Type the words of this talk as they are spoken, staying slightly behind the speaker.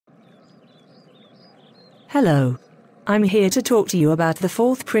Hello. I'm here to talk to you about the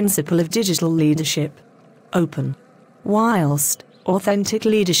fourth principle of digital leadership. Open. Whilst authentic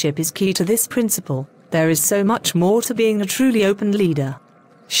leadership is key to this principle, there is so much more to being a truly open leader.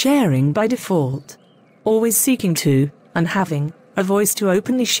 Sharing by default. Always seeking to, and having, a voice to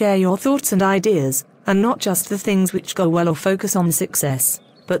openly share your thoughts and ideas, and not just the things which go well or focus on success,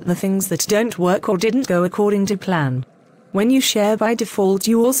 but the things that don't work or didn't go according to plan. When you share by default,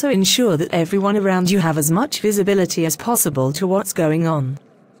 you also ensure that everyone around you have as much visibility as possible to what's going on.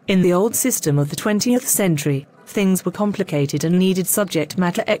 In the old system of the 20th century, things were complicated and needed subject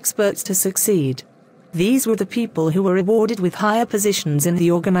matter experts to succeed. These were the people who were rewarded with higher positions in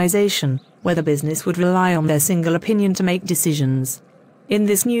the organization, where the business would rely on their single opinion to make decisions. In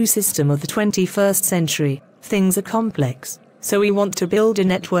this new system of the 21st century, things are complex, so we want to build a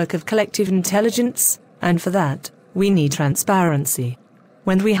network of collective intelligence, and for that, we need transparency.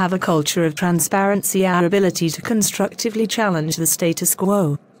 When we have a culture of transparency, our ability to constructively challenge the status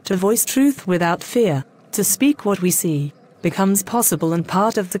quo, to voice truth without fear, to speak what we see, becomes possible and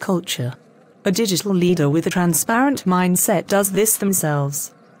part of the culture. A digital leader with a transparent mindset does this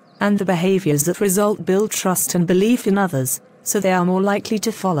themselves. And the behaviors that result build trust and belief in others, so they are more likely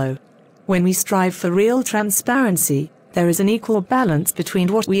to follow. When we strive for real transparency, there is an equal balance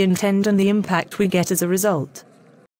between what we intend and the impact we get as a result.